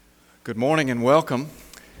Good morning and welcome.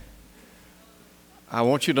 I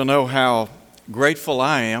want you to know how grateful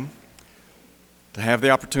I am to have the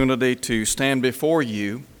opportunity to stand before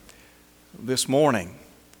you this morning.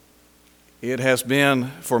 It has been,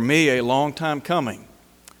 for me, a long time coming.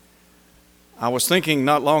 I was thinking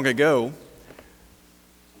not long ago,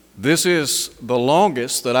 this is the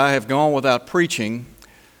longest that I have gone without preaching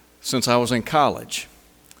since I was in college.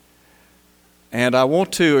 And I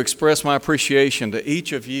want to express my appreciation to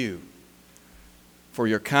each of you for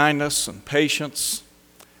your kindness and patience,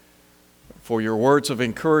 for your words of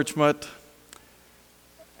encouragement.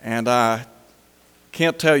 And I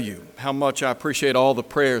can't tell you how much I appreciate all the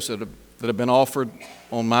prayers that have been offered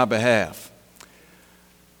on my behalf.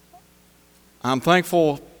 I'm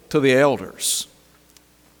thankful to the elders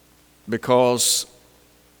because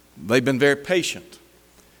they've been very patient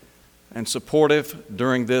and supportive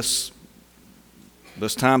during this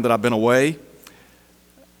time that I've been away.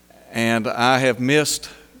 And I have missed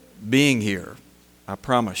being here, I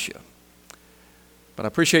promise you. But I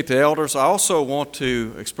appreciate the elders. I also want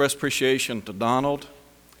to express appreciation to Donald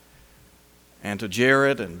and to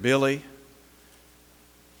Jared and Billy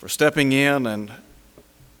for stepping in and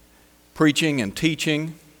preaching and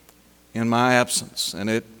teaching in my absence. And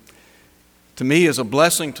it, to me, is a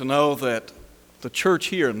blessing to know that the church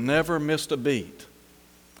here never missed a beat.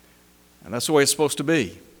 And that's the way it's supposed to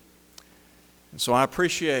be. And so I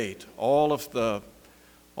appreciate all of the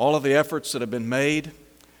efforts that have been made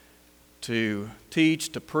to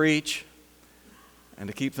teach, to preach, and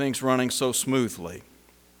to keep things running so smoothly.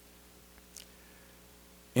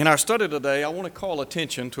 In our study today, I want to call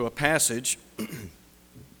attention to a passage.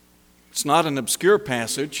 It's not an obscure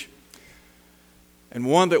passage, and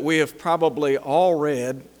one that we have probably all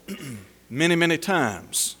read many, many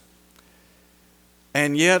times.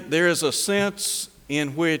 And yet there is a sense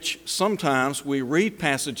in which sometimes we read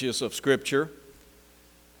passages of Scripture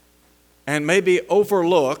and maybe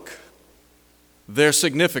overlook their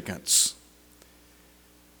significance.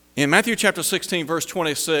 In Matthew chapter 16, verse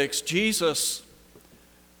 26, Jesus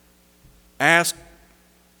asked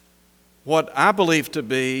what I believe to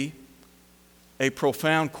be a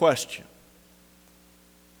profound question.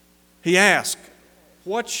 He asked,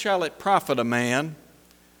 "What shall it profit a man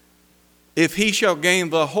if he shall gain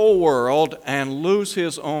the whole world and lose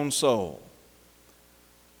his own soul?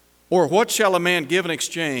 Or what shall a man give in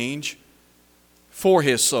exchange for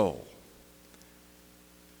his soul?"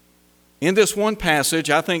 In this one passage,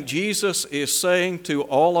 I think Jesus is saying to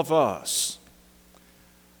all of us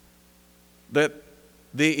that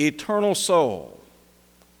the eternal soul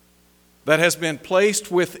that has been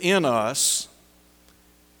placed within us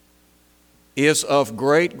is of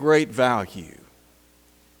great, great value.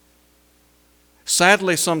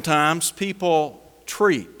 Sadly, sometimes people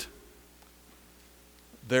treat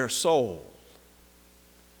their soul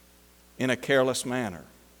in a careless manner.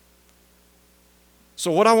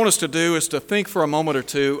 So what I want us to do is to think for a moment or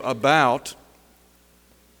two about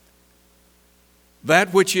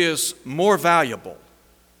that which is more valuable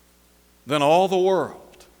than all the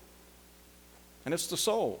world, and it's the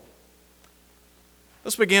soul.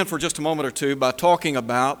 Let's begin for just a moment or two by talking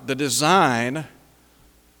about the design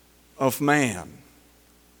of man.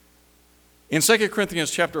 In 2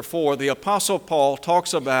 Corinthians chapter 4, the Apostle Paul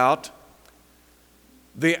talks about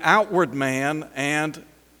the outward man and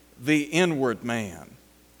the inward man.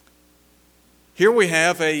 Here we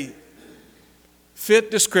have a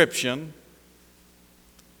fit description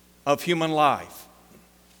of human life.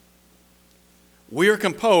 We are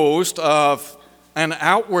composed of an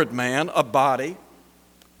outward man, a body,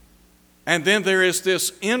 and then there is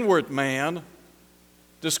this inward man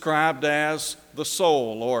described as the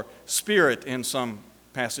soul or spirit in some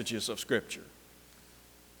passages of Scripture.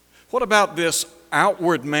 What about this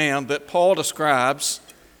outward man that Paul describes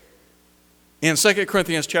in 2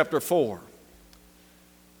 Corinthians chapter 4?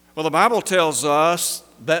 Well, the Bible tells us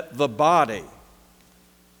that the body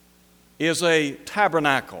is a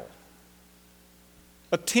tabernacle,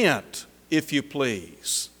 a tent, if you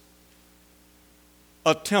please,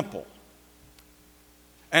 a temple.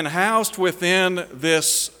 And housed within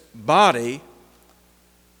this body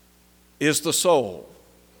is the soul.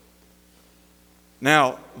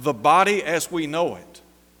 Now, the body as we know it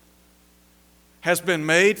has been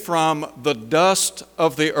made from the dust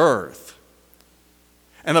of the earth.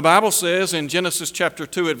 And the Bible says in Genesis chapter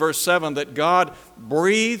 2 at verse 7 that God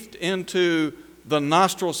breathed into the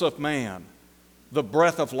nostrils of man the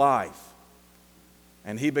breath of life,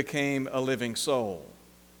 and he became a living soul.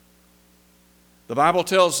 The Bible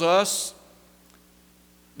tells us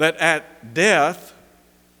that at death,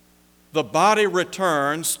 the body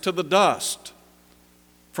returns to the dust.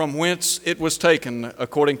 from whence it was taken,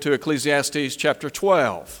 according to Ecclesiastes chapter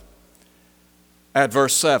 12 at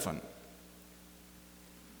verse 7.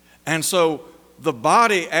 And so the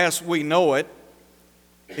body as we know it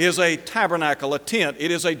is a tabernacle, a tent. It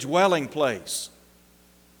is a dwelling place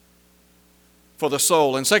for the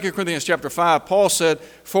soul. In 2 Corinthians chapter 5, Paul said,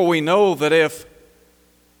 "For we know that if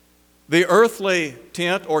the earthly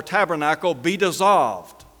tent or tabernacle be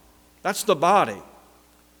dissolved," that's the body.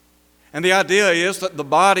 And the idea is that the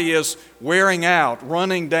body is wearing out,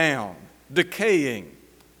 running down, decaying.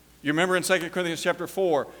 You remember in 2 Corinthians chapter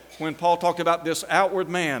 4 when Paul talked about this outward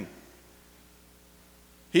man.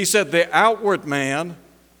 He said the outward man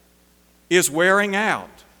is wearing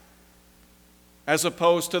out as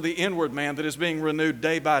opposed to the inward man that is being renewed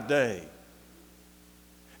day by day.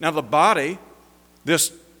 Now the body,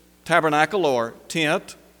 this tabernacle or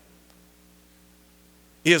tent,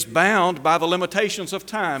 is bound by the limitations of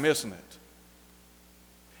time, isn't it?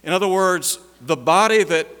 In other words, the body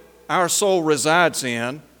that our soul resides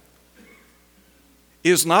in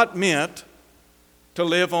is not meant to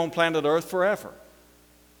live on planet Earth forever.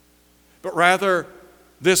 But rather,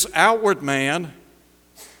 this outward man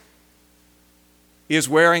is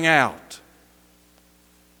wearing out.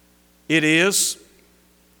 It is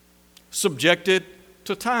subjected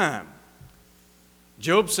to time.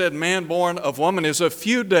 Job said, "Man born of woman is a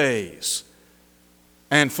few days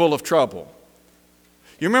and full of trouble."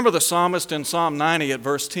 You remember the psalmist in Psalm 90 at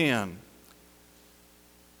verse 10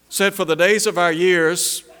 said, "For the days of our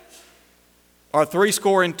years are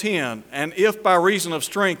 70, and if by reason of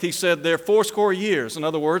strength," he said, "they're 80 years. In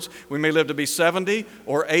other words, we may live to be 70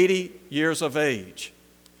 or 80 years of age.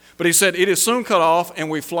 But he said, "It is soon cut off and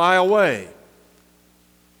we fly away."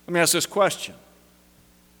 Let me ask this question.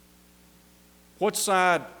 What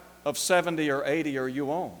side of 70 or 80 are you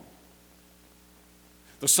on?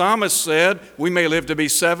 The psalmist said, we may live to be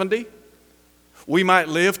 70. We might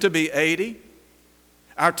live to be 80.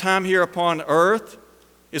 Our time here upon earth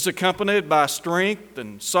is accompanied by strength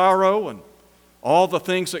and sorrow and all the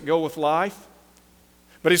things that go with life.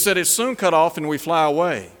 But he said, it's soon cut off and we fly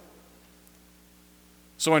away.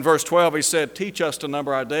 So in verse 12 he said, "Teach us to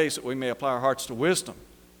number our days that we may apply our hearts to wisdom."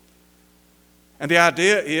 And the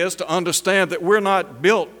idea is to understand that we're not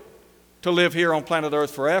built to live here on planet Earth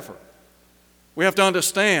forever. We have to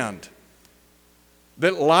understand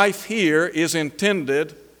that life here is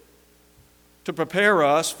intended to prepare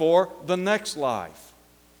us for the next life.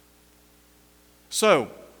 So,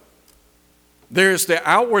 there's the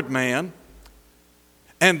outward man,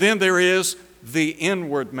 and then there is the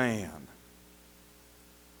inward man.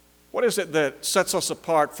 What is it that sets us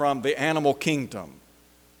apart from the animal kingdom?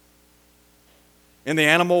 In the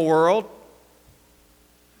animal world,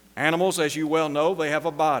 animals, as you well know, they have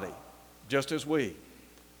a body, just as we.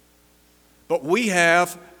 But we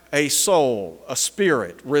have a soul, a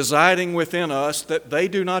spirit, residing within us that they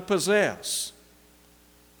do not possess.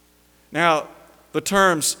 Now, the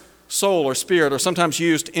terms soul or spirit are sometimes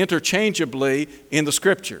used interchangeably in the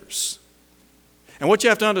Scriptures. And what you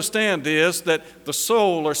have to understand is that the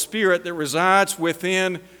soul or spirit that resides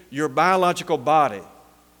within your biological body,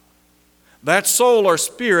 that soul or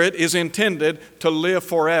spirit is intended to live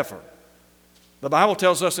forever. The Bible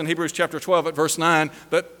tells us in Hebrews chapter 12 at verse 9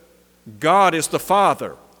 that God is the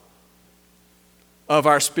Father of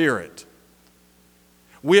our spirit.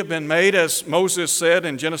 We have been made, as Moses said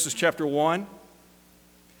in Genesis chapter 1,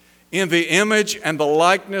 in the image and the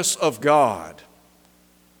likeness of God.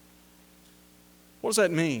 What does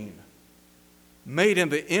that mean? Made in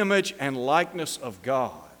the image and likeness of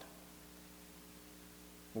God.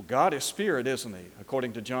 Well, God is spirit, isn't He?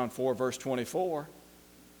 According to John 4, verse 24.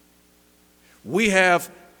 We have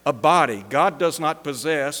a body. God does not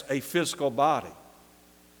possess a physical body.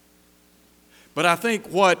 But I think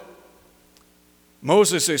what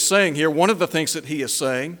Moses is saying here, one of the things that he is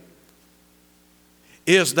saying,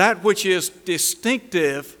 is that which is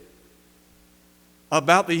distinctive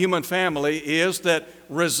about the human family is that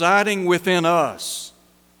residing within us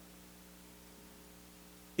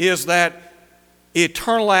is that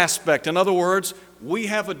eternal aspect. In other words, we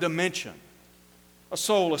have a dimension, a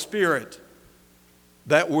soul, a spirit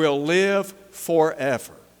that will live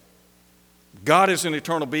forever. God is an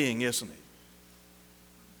eternal being, isn't He?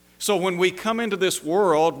 So when we come into this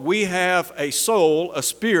world, we have a soul, a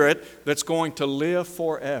spirit that's going to live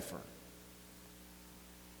forever.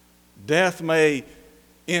 Death may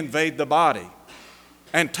invade the body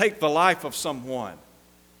and take the life of someone.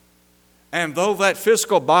 And though that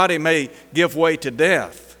physical body may give way to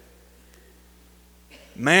death,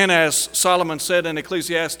 man, as Solomon said in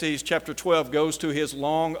Ecclesiastes chapter 12, goes to his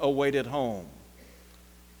long-awaited home.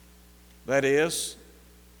 That is,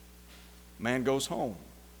 man goes home.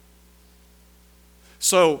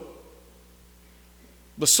 So,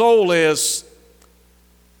 the soul is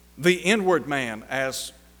the inward man,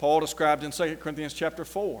 as Paul described in 2 Corinthians chapter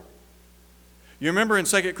 4. You remember in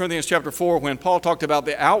 2 Corinthians chapter 4 when Paul talked about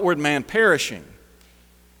the outward man perishing.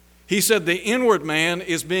 He said the inward man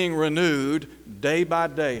is being renewed day by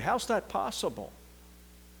day. How's that possible?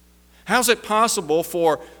 How's it possible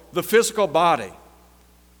for the physical body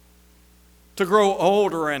to grow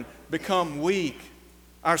older and become weak,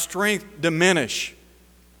 our strength diminish,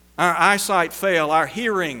 our eyesight fail, our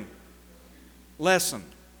hearing lessen?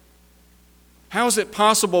 How is it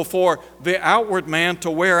possible for the outward man to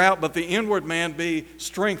wear out, but the inward man be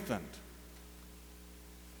strengthened?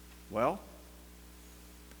 Well,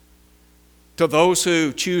 to those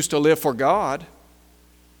who choose to live for God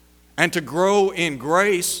and to grow in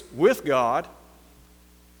grace with God,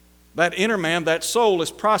 that inner man, that soul is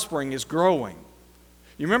prospering, is growing.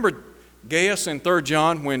 You remember Gaius in 3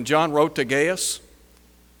 John when John wrote to Gaius?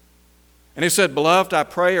 And he said, "Beloved, I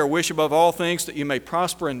pray or wish above all things that you may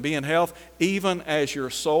prosper and be in health, even as your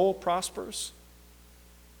soul prospers."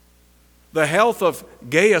 The health of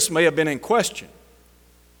Gaius may have been in question.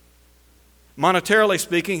 Monetarily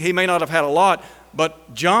speaking, he may not have had a lot,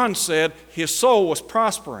 but John said his soul was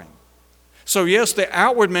prospering. So yes, the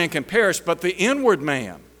outward man can perish, but the inward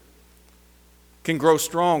man can grow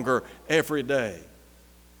stronger every day.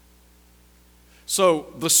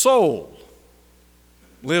 So the soul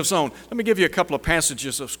lives on. Let me give you a couple of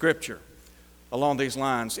passages of Scripture along these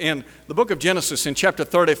lines. In the book of Genesis, in chapter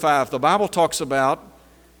 35, the Bible talks about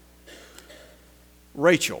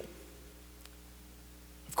Rachel.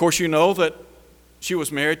 Of course, you know that she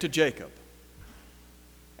was married to Jacob.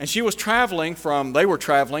 And they were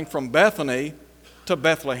traveling from Bethany to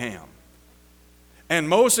Bethlehem. And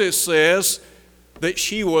Moses says that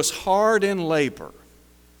she was hard in labor.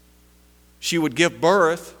 She would give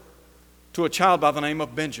birth to a child by the name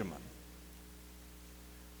of Benjamin.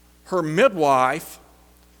 Her midwife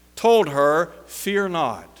told her, "Fear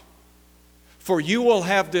not, for you will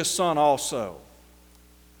have this son also."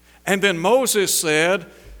 And then Moses said,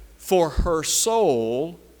 "For her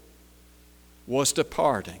soul was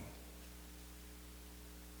departing."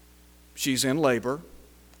 She's in labor.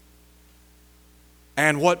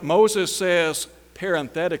 And what Moses says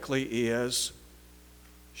parenthetically is,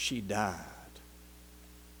 she died.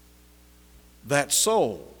 That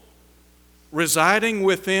soul, residing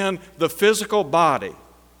within the physical body,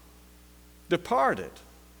 departed.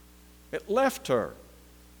 It left her.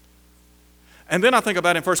 And then I think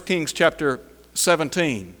about in 1 Kings chapter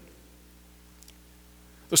 17.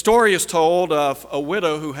 The story is told of a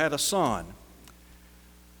widow who had a son.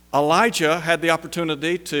 Elijah had the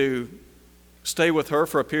opportunity to stay with her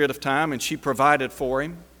for a period of time, and she provided for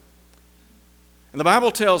him. And the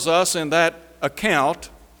Bible tells us in that account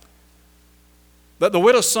that the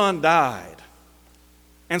widow's son died.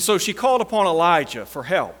 And so she called upon Elijah for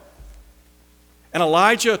help. And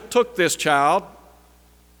Elijah took this child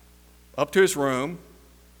up to his room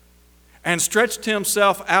and stretched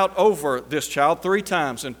himself out over this child 3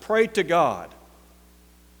 times and prayed to God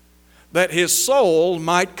that his soul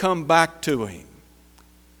might come back to him.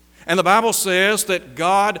 And the Bible says that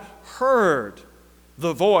God heard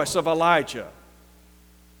the voice of Elijah,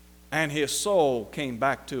 and his soul came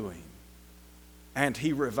back to him, and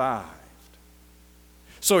he revived.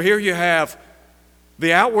 So here you have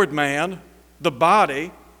the outward man, the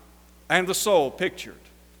body, and the soul pictured.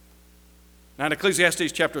 Now in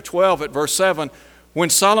Ecclesiastes chapter 12 at verse 7,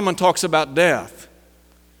 when Solomon talks about death,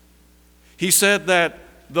 he said that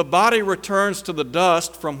the body returns to the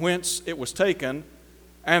dust from whence it was taken,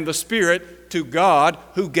 and the spirit to God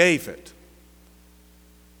who gave it.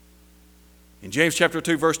 In James chapter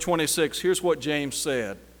 2 verse 26, here's what James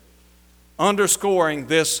said, underscoring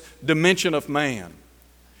this dimension of man.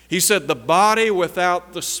 He said, "The body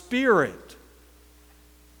without the spirit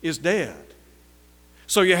is dead."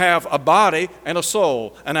 So you have a body and a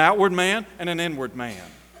soul, an outward man and an inward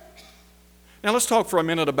man. Now let's talk for a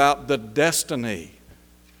minute about the destiny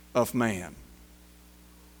of man.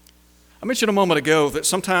 I mentioned a moment ago that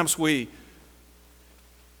sometimes we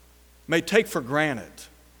may take for granted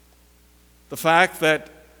the fact that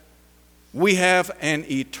we have an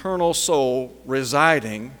eternal soul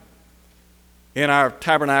residing in our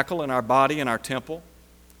tabernacle, in our body, in our temple.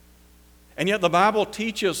 And yet the Bible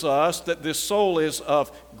teaches us that this soul is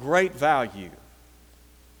of great value.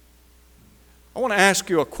 I want to ask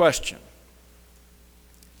you a question.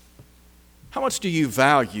 How much do you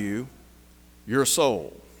value your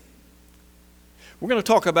soul? We're going to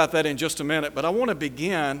talk about that in just a minute, but I want to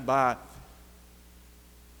begin by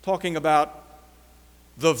talking about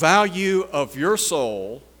the value of your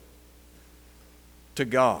soul to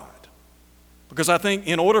God. Because I think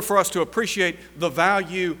in order for us to appreciate the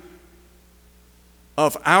value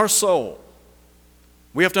of our soul,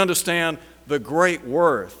 we have to understand the great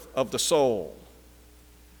worth of the soul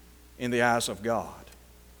in the eyes of God.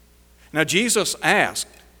 Now, Jesus asked,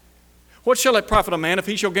 "What shall it profit a man if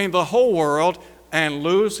he shall gain the whole world and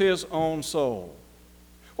lose his own soul?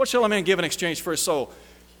 What shall a man give in exchange for his soul?"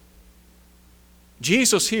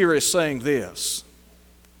 Jesus here is saying this: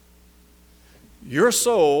 your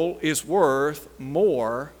soul is worth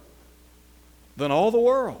more than all the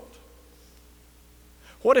world.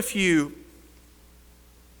 What if you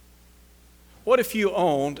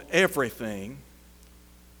owned everything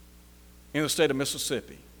in the state of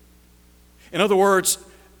Mississippi? In other words,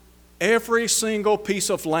 every single piece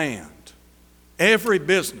of land, every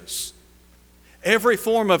business, every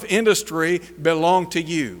form of industry belonged to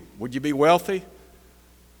you. Would you be wealthy?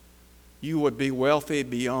 You would be wealthy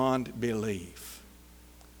beyond belief.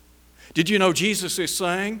 Did you know Jesus is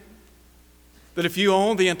saying that if you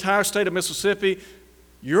own the entire state of Mississippi,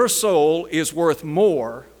 your soul is worth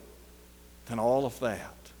more than all of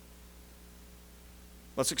that?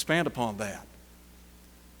 Let's expand upon that.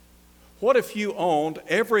 What if you owned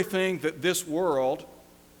everything that this world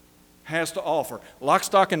has to offer? Lock,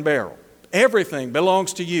 stock, and barrel. Everything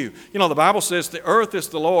belongs to you. You know, the Bible says the earth is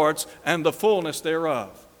the Lord's and the fullness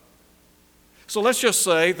thereof. So let's just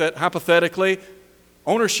say that hypothetically,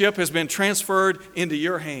 ownership has been transferred into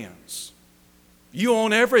your hands. You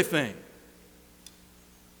own everything.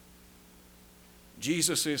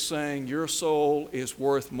 Jesus is saying your soul is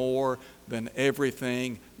worth more than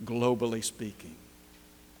everything, globally speaking.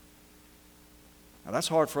 Now that's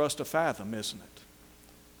hard for us to fathom, isn't it?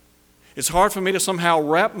 It's hard for me to somehow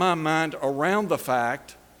wrap my mind around the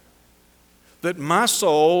fact that my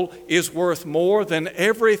soul is worth more than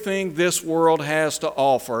everything this world has to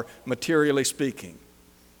offer, materially speaking.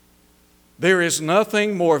 There is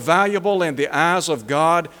nothing more valuable in the eyes of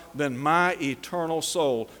God than my eternal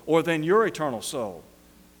soul, or than your eternal soul.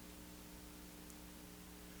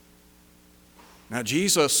 Now,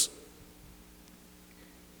 Jesus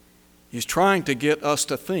is trying to get us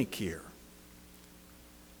to think here.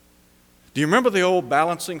 Do you remember the old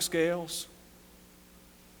balancing scales?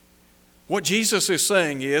 What Jesus is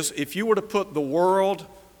saying is, if you were to put the world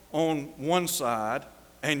on one side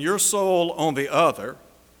and your soul on the other,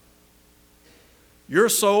 your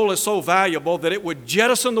soul is so valuable that it would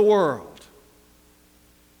jettison the world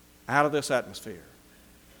out of this atmosphere.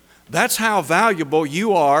 That's how valuable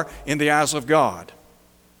you are in the eyes of God.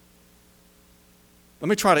 Let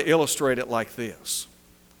me try to illustrate it like this.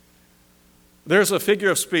 There's a figure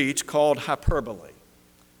of speech called hyperbole.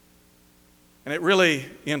 And it really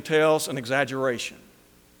entails an exaggeration.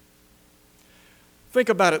 Think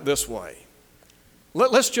about it this way.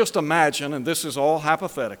 Let's just imagine, and this is all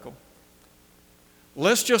hypothetical,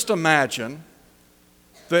 let's just imagine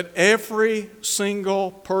that every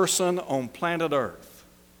single person on planet Earth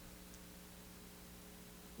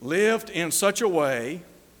lived in such a way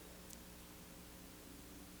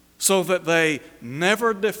so that they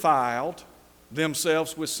never defiled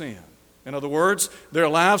themselves with sin. In other words, their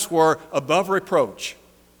lives were above reproach.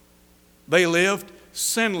 They lived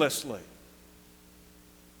sinlessly.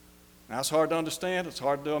 Now, it's hard to understand, it's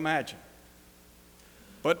hard to imagine.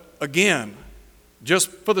 But again,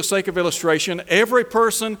 just for the sake of illustration, every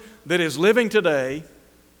person that is living today,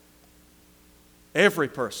 every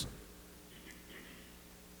person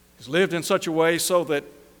has lived in such a way so that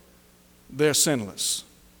they're sinless,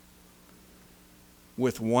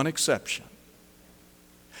 with one exception.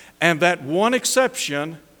 And that one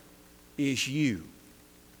exception is you.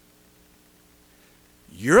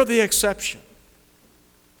 You're the exception.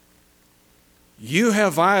 You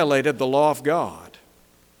have violated the law of God.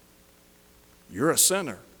 You're a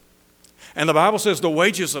sinner. And the Bible says the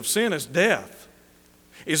wages of sin is death.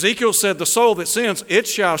 Ezekiel said, the soul that sins, it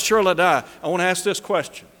shall surely die. I want to ask this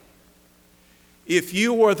question. If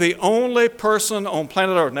you were the only person on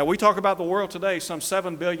planet Earth, now we talk about the world today, some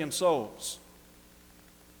 7 billion souls.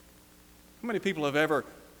 How many people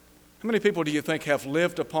do you think have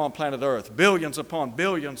lived upon planet Earth? Billions upon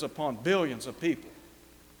billions upon billions of people.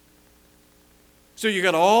 So you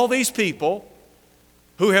got all these people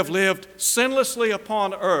who have lived sinlessly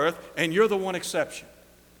upon earth, and you're the one exception.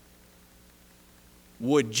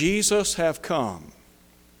 Would Jesus have come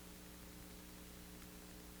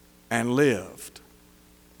and lived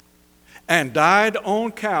and died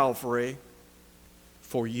on Calvary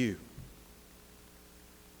for you?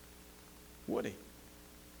 Would he?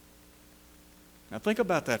 Now think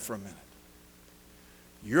about that for a minute.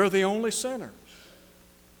 You're the only sinner.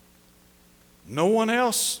 No one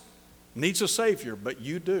else needs a Savior, but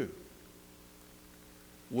you do.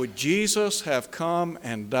 Would Jesus have come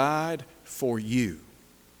and died for you?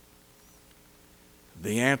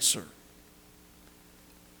 The answer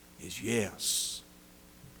is yes.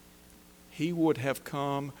 He would have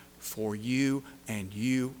come for you and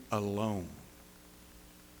you alone.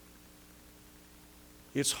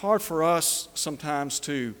 It's hard for us sometimes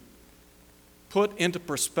to put into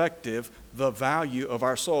perspective the value of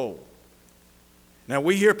our soul. Now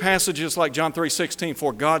we hear passages like John 3:16,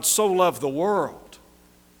 for God so loved the world.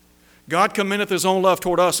 God commendeth His own love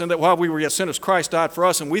toward us, and that while we were yet sinners, Christ died for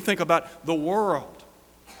us. And we think about the world,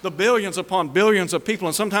 the billions upon billions of people,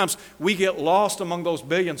 and sometimes we get lost among those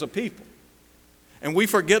billions of people. And we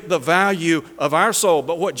forget the value of our soul.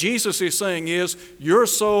 But what Jesus is saying is, your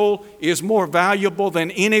soul is more valuable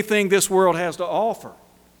than anything this world has to offer.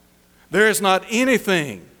 There is not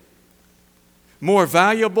anything more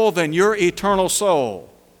valuable than your eternal soul.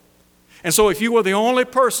 And so if you were the only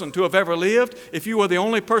person to have ever lived, if you were the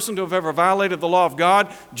only person to have ever violated the law of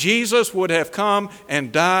God, Jesus would have come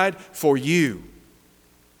and died for you.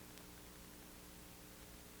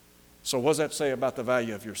 So what does that say about the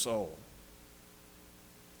value of your soul?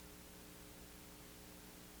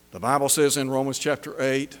 The Bible says in Romans chapter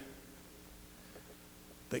 8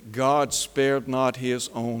 that God spared not His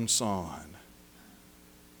own Son,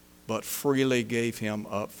 but freely gave Him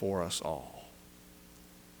up for us all.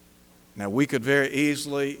 Now we could very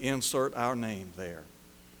easily insert our name there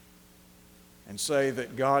and say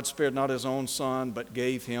that God spared not His own Son, but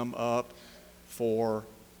gave Him up for,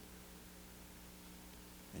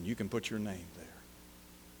 and you can put your name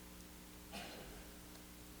there.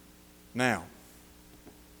 Now,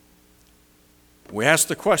 we ask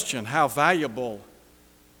the question, how valuable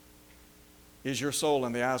is your soul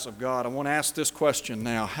in the eyes of God? I want to ask this question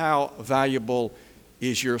now. How valuable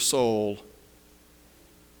is your soul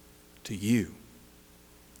to you?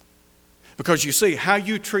 Because you see, how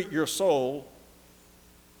you treat your soul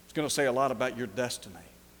is going to say a lot about your destiny.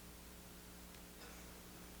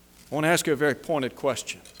 I want to ask you a very pointed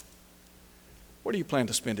question. Where do you plan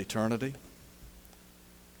to spend eternity?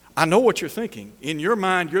 I know what you're thinking. In your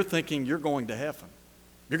mind, you're thinking you're going to heaven.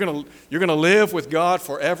 You're going to live with God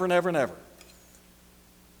forever and ever and ever.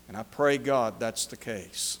 And I pray God that's the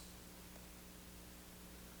case.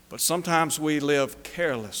 But sometimes we live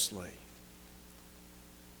carelessly.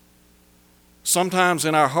 Sometimes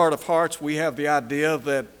in our heart of hearts we have the idea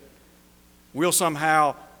that we'll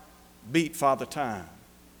somehow beat Father Time.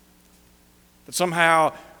 That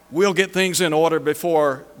somehow we'll get things in order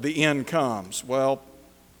before the end comes. Well,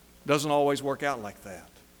 it doesn't always work out like that.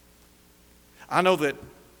 I know that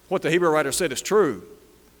what the Hebrew writer said is true.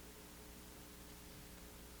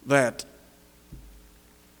 That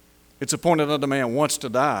it's appointed unto man once to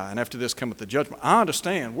die, and after this cometh the judgment. I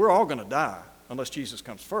understand we're all going to die unless Jesus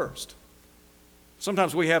comes first.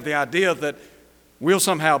 Sometimes we have the idea that we'll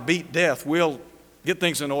somehow beat death. We'll get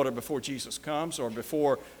things in order before Jesus comes or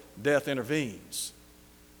before death intervenes.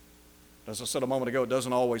 As I said a moment ago, it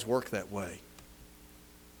doesn't always work that way.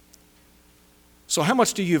 So how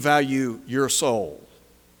much do you value your soul?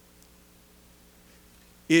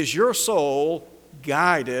 Is your soul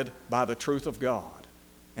guided by the truth of God?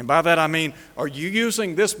 And by that I mean, are you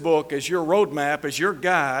using this book as your roadmap, as your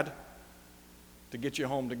guide to get you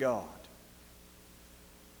home to God?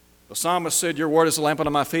 The psalmist said, your word is a lamp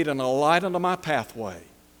unto my feet and a light unto my pathway.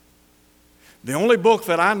 The only book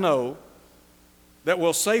that I know that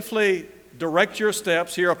will safely direct your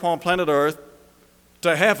steps here upon planet Earth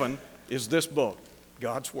to heaven is this book,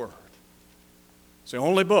 God's Word. It's the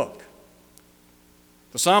only book.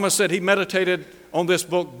 The psalmist said he meditated on this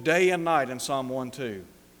book day and night in Psalm 1:2.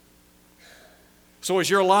 So is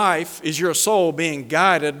your life, is your soul being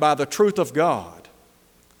guided by the truth of God?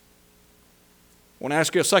 I want to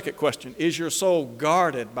ask you a second question. Is your soul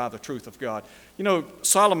guarded by the truth of God? You know,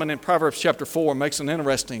 Solomon in Proverbs chapter 4 makes an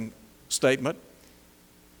interesting statement.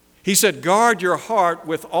 He said, guard your heart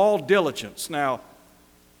with all diligence. Now,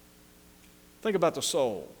 think about the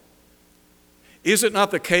soul. Is it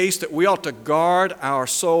not the case that we ought to guard our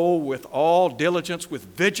soul with all diligence, with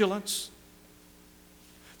vigilance?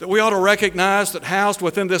 That we ought to recognize that housed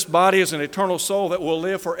within this body is an eternal soul that will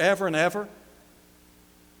live forever and ever?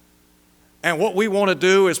 And what we want to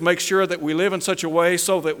do is make sure that we live in such a way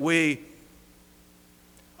so that we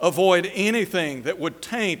avoid anything that would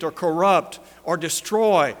taint or corrupt or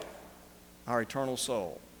destroy our eternal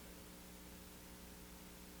soul.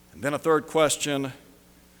 And then a third question,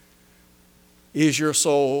 is your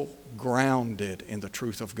soul grounded in the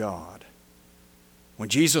truth of God? When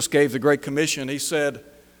Jesus gave the Great Commission, He said,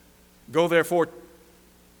 go therefore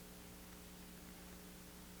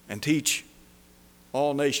and teach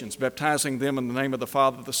all nations, baptizing them in the name of the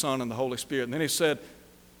Father, the Son, and the Holy Spirit. And then he said,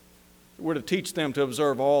 we're to teach them to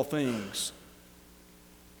observe all things.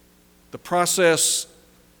 The process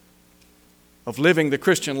of living the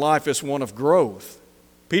Christian life is one of growth.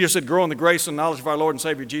 Peter said, grow in the grace and knowledge of our Lord and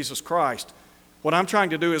Savior Jesus Christ. What I'm trying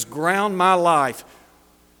to do is ground my life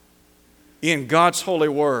in God's holy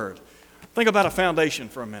word. Think about a foundation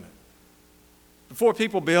for a minute. Before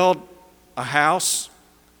people build a house,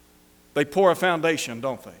 they pour a foundation,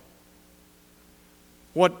 don't they?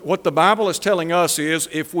 What the Bible is telling us is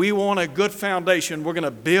if we want a good foundation, we're going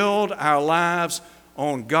to build our lives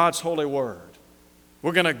on God's holy word.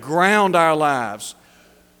 We're going to ground our lives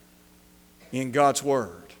in God's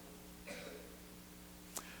word.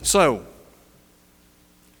 So,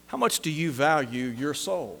 how much do you value your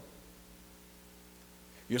soul?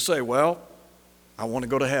 You say, well, I want to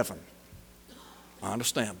go to heaven. I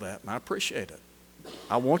understand that, and I appreciate it.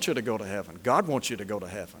 I want you to go to heaven. God wants you to go to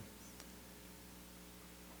heaven.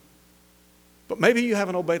 But maybe you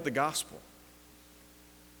haven't obeyed the gospel.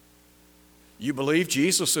 You believe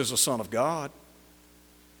Jesus is the Son of God.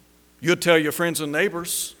 You'll tell your friends and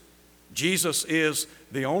neighbors, Jesus is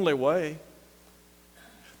the only way.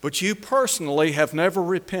 But you personally have never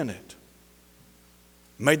repented,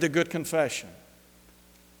 made the good confession,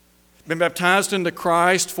 been baptized into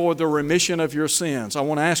Christ for the remission of your sins. I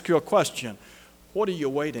want to ask you a question. What are you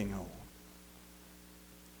waiting on?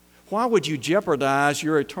 Why would you jeopardize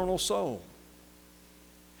your eternal soul?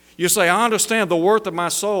 You say, I understand the worth of my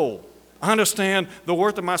soul. I understand the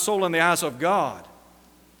worth of my soul in the eyes of God.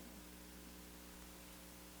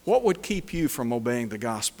 What would keep you from obeying the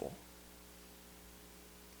gospel?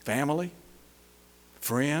 Family?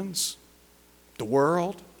 Friends? The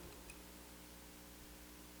world?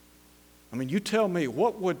 I mean, you tell me,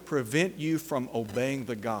 what would prevent you from obeying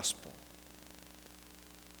the gospel?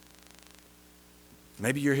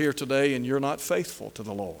 Maybe you're here today and you're not faithful to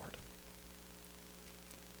the Lord.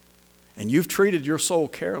 And you've treated your soul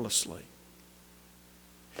carelessly.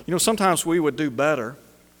 You know, sometimes we would do better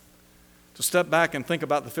to step back and think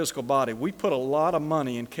about the physical body. We put a lot of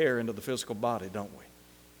money and care into the physical body, don't we?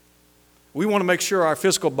 We want to make sure our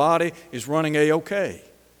physical body is running A-OK.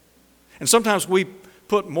 And sometimes we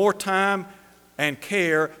put more time and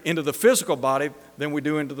care into the physical body than we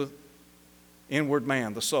do into the inward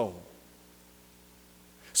man, the soul.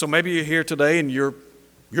 So maybe you're here today and you're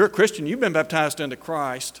a Christian. You've been baptized into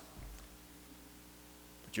Christ,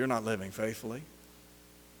 but you're not living faithfully.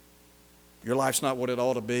 Your life's not what it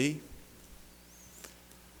ought to be.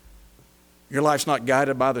 Your life's not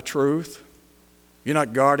guided by the truth. You're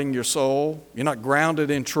not guarding your soul. You're not grounded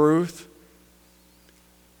in truth.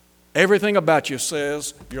 Everything about you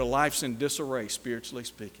says your life's in disarray, spiritually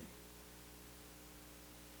speaking.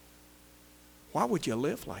 Why would you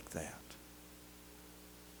live like that?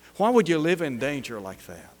 Why would you live in danger like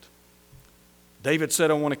that? David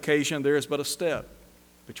said on one occasion, there is but a step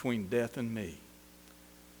between death and me.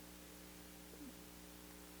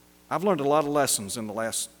 I've learned a lot of lessons in the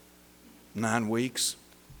last 9 weeks.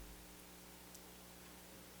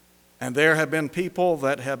 And there have been people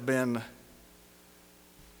that have been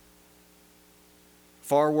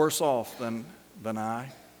far worse off than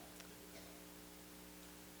I.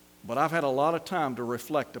 But I've had a lot of time to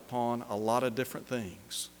reflect upon a lot of different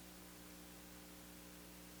things.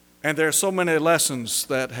 And there are so many lessons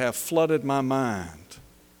that have flooded my mind.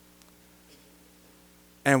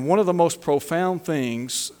 And one of the most profound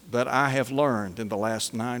things that I have learned in the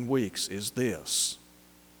last 9 weeks is this.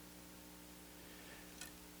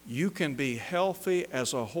 You can be healthy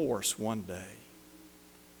as a horse one day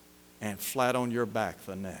and flat on your back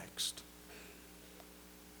the next.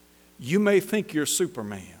 You may think you're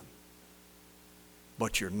Superman,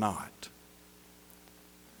 but you're not.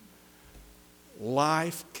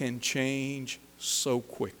 Life can change so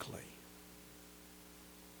quickly.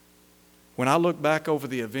 When I look back over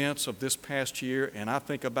the events of this past year and I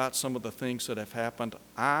think about some of the things that have happened,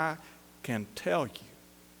 I can tell you,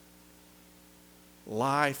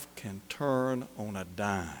 life can turn on a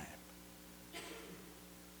dime.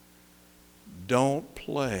 Don't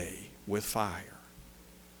play with fire.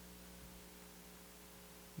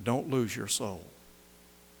 Don't lose your soul.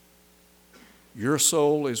 Your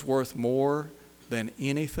soul is worth more than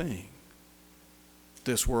anything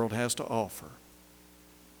this world has to offer.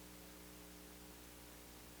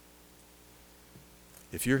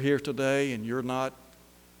 If you're here today and you're not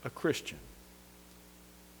a Christian,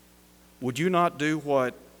 would you not do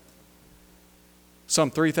what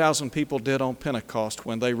some 3,000 people did on Pentecost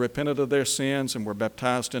when they repented of their sins and were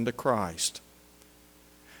baptized into Christ?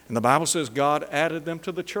 And the Bible says God added them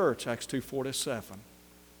to the church, Acts 2:47.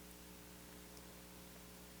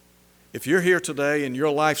 If you're here today and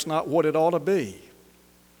your life's not what it ought to be,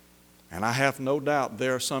 and I have no doubt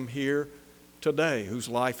there are some here today whose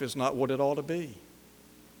life is not what it ought to be.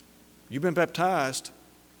 You've been baptized,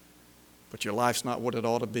 but your life's not what it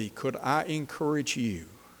ought to be. Could I encourage you?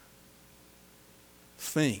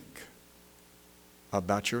 Think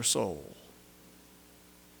about your soul.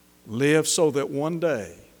 Live so that one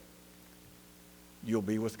day you'll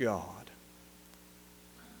be with God.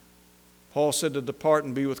 Paul said to depart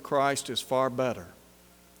and be with Christ is far better.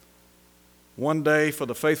 One day for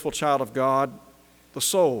the faithful child of God, the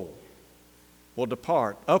soul will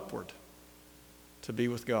depart upward to be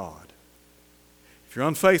with God. If you're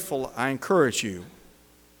unfaithful, I encourage you,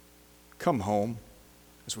 come home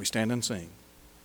as we stand and sing.